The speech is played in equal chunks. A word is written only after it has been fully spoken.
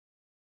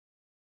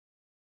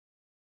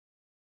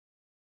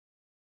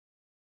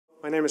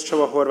My name is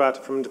Csaba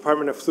Horváth from the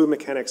Department of Fluid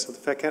Mechanics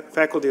of the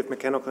Faculty of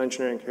Mechanical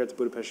Engineering here at the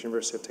Budapest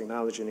University of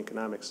Technology and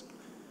Economics.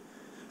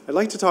 I'd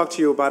like to talk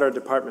to you about our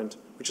department,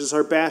 which is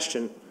our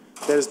bastion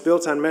that is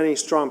built on many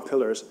strong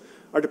pillars.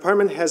 Our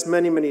department has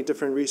many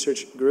different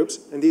research groups,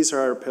 and these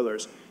are our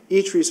pillars.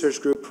 Each research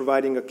group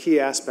providing a key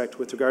aspect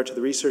with regard to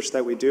the research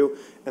that we do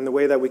and the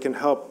way that we can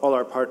help all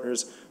our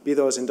partners, be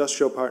those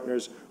industrial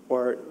partners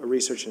or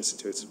research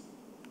institutes.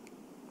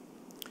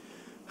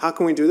 How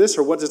can we do this,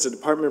 or what does the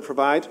department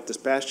provide, this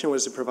bastion, what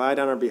does it provide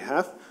on our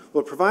behalf?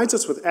 Well, it provides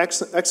us with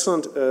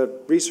excellent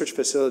research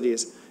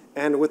facilities,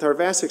 and with our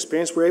vast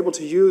experience, we're able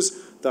to use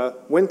the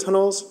wind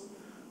tunnels,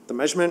 the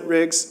measurement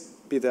rigs,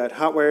 be that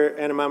hot wire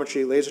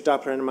anemometry, laser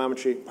Doppler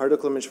anemometry,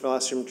 particle image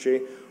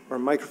velocimetry, or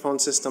microphone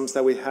systems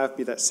that we have,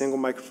 be that single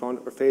microphone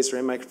or phased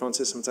array microphone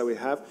systems that we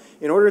have,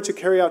 in order to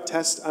carry out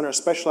tests on our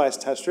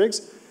specialized test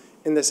rigs.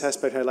 In this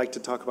aspect, I'd like to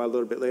talk about a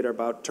little bit later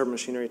about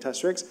turbomachinery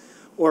test rigs,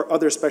 or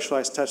other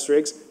specialized test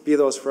rigs, be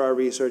those for our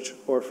research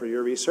or for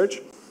your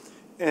research,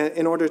 and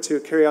in order to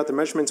carry out the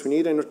measurements we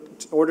need in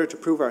order to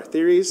prove our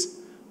theories,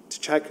 to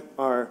check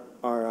our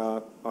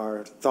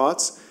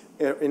thoughts,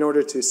 in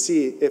order to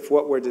see if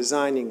what we're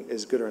designing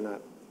is good or not.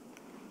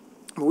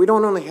 But we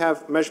don't only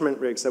have measurement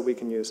rigs that we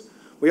can use.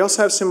 We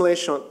also have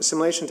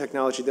simulation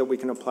technology that we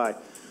can apply.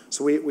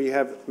 So we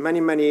have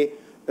many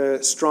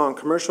strong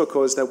commercial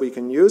codes that we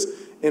can use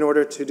in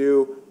order to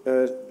do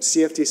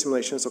CFD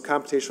simulations, so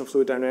computational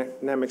fluid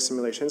dynamics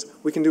simulations.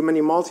 We can do many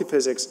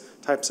multi-physics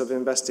types of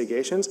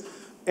investigations.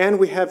 And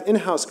we have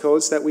in-house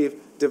codes that we've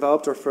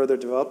developed or further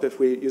developed if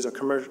we use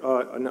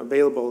an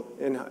available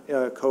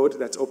code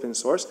that's open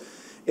source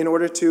in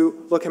order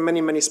to look at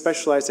many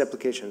specialized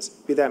applications,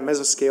 be that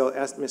mesoscale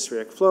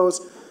atmospheric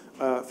flows,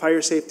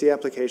 fire safety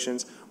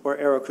applications, or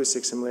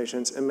aeroacoustic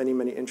simulations, and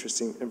many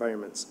interesting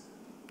environments.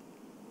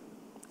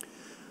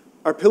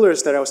 Our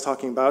pillars that I was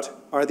talking about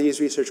are these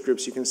research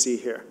groups you can see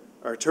here.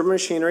 Our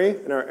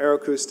turbomachinery and our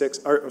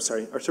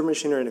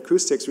turbomachinery and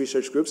acoustics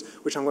research groups,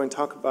 which I'm going to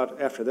talk about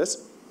after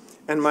this.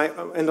 And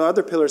the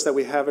other pillars that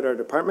we have at our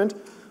department: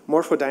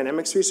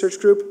 morphodynamics research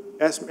group,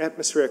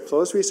 atmospheric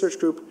flows research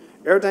group,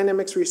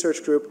 aerodynamics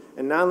research group,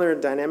 and nonlinear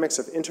dynamics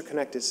of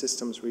interconnected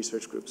systems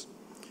research groups.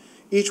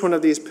 Each one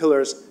of these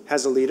pillars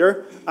has a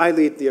leader. I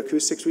lead the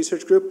acoustics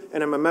research group,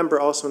 and I'm a member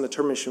also in the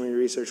turbomachinery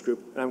research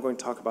group, and I'm going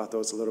to talk about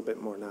those a little bit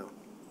more now.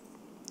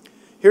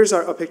 Here's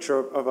a picture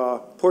of a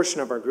portion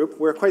of our group.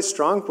 We're quite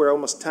strong. We're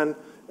almost 10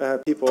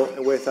 people,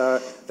 with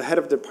the head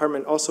of the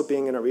department also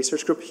being in our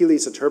research group. He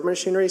leads the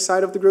turbomachinery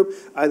side of the group.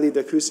 I lead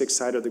the acoustics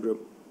side of the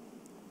group.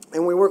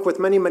 And we work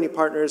with many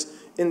partners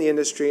in the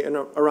industry and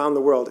around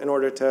the world in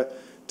order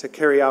to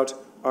carry out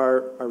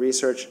our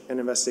research and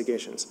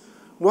investigations.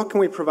 What can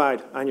we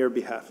provide on your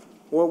behalf?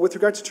 Well, with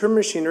regard to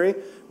turbomachinery,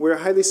 we're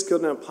highly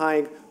skilled in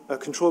applying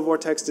control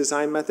vortex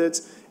design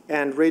methods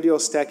and radial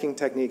stacking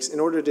techniques in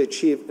order to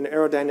achieve an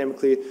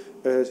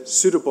aerodynamically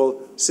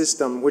suitable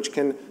system which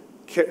can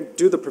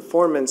do the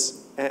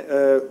performance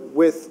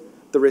with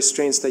the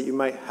restraints that you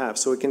might have.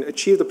 So it can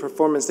achieve the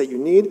performance that you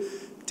need,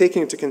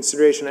 taking into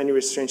consideration any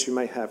restraints you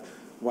might have.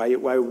 Why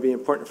it would be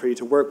important for you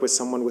to work with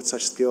someone with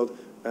such skills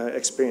and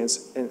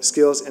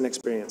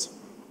experience.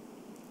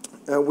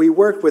 We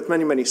work with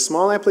many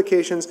small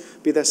applications,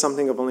 be that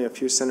something of only a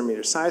few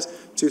centimeters size,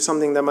 to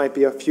something that might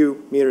be a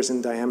few meters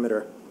in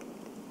diameter,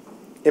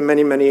 in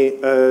many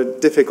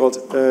difficult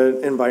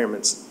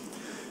environments.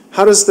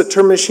 How does the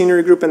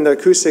turbomachinery group and the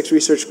acoustics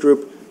research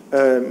group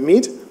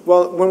meet?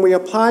 Well, when we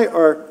apply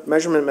our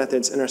measurement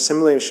methods and our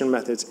simulation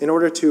methods in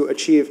order to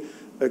achieve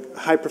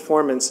high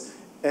performance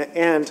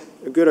and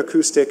good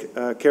acoustic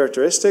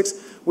characteristics,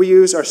 we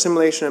use our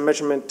simulation and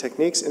measurement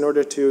techniques in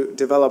order to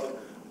develop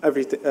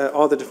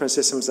all the different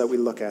systems that we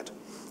look at.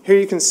 Here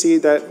you can see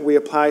that we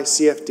apply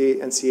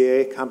CFD and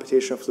CAA,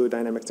 computational fluid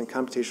dynamics and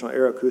computational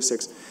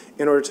aeroacoustics,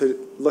 in order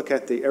to look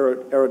at the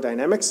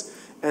aerodynamics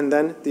and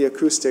then the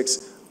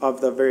acoustics of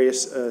the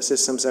various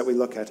systems that we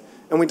look at.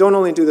 And we don't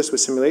only do this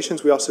with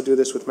simulations, we also do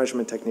this with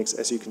measurement techniques,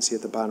 as you can see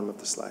at the bottom of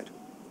the slide.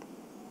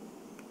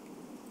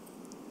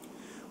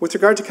 With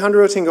regard to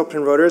counter-rotating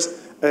open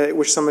rotors,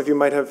 which some of you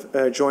might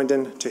have joined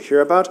in to hear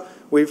about,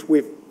 we've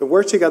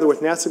worked together with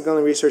NASA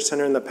Gillen Research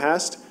Center in the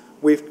past.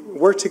 We've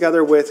worked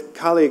together with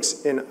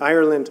colleagues in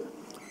Ireland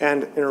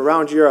and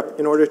around Europe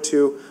in order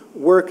to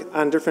work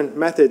on different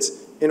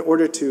methods in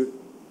order to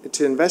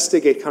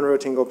investigate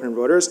counter-rotating open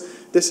rotors.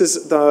 This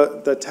is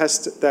the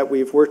test that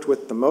we've worked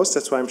with the most.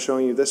 That's why I'm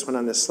showing you this one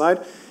on this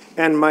slide.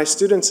 And my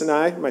students and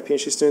I, my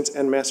PhD students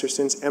and master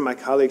students and my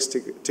colleagues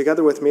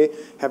together with me,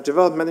 have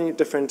developed many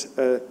different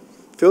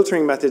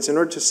filtering methods in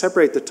order to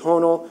separate the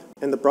tonal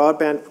and the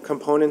broadband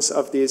components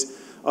of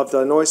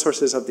the noise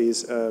sources of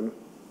these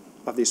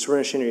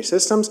turbomachinery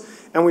systems.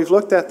 And we've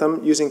looked at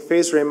them using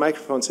phased array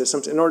microphone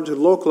systems in order to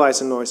localize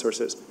the noise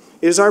sources.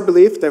 It is our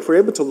belief that if we're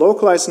able to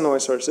localize the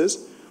noise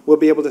sources, we'll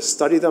be able to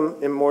study them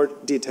in more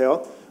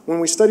detail.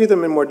 When we study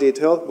them in more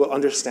detail, we'll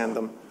understand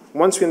them.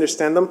 Once we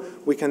understand them,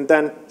 we can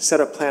then set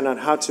a plan on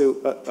how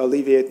to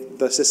alleviate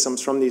the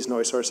systems from these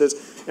noise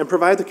sources and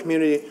provide the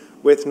community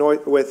with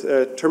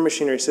turbo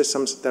machinery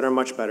systems that are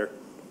much better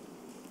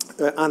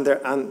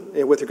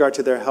with regard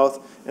to their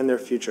health and their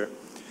future.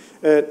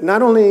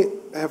 Not only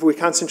have we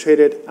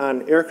concentrated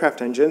on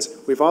aircraft engines,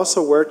 we've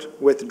also worked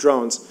with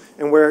drones.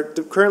 And we're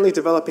currently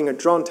developing a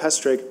drone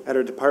test rig at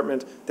our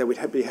department that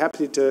we'd be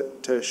happy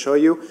to show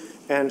you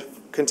and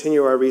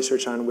continue our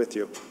research on with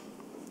you.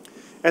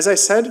 As I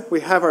said,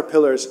 we have our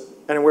pillars,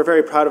 and we're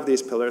very proud of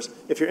these pillars.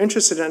 If you're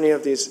interested in any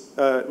of these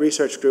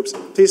research groups,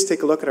 please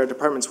take a look at our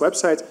department's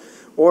website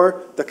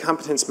or the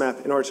competence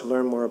map in order to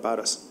learn more about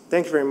us.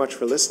 Thank you very much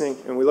for listening,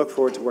 and we look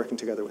forward to working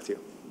together with you.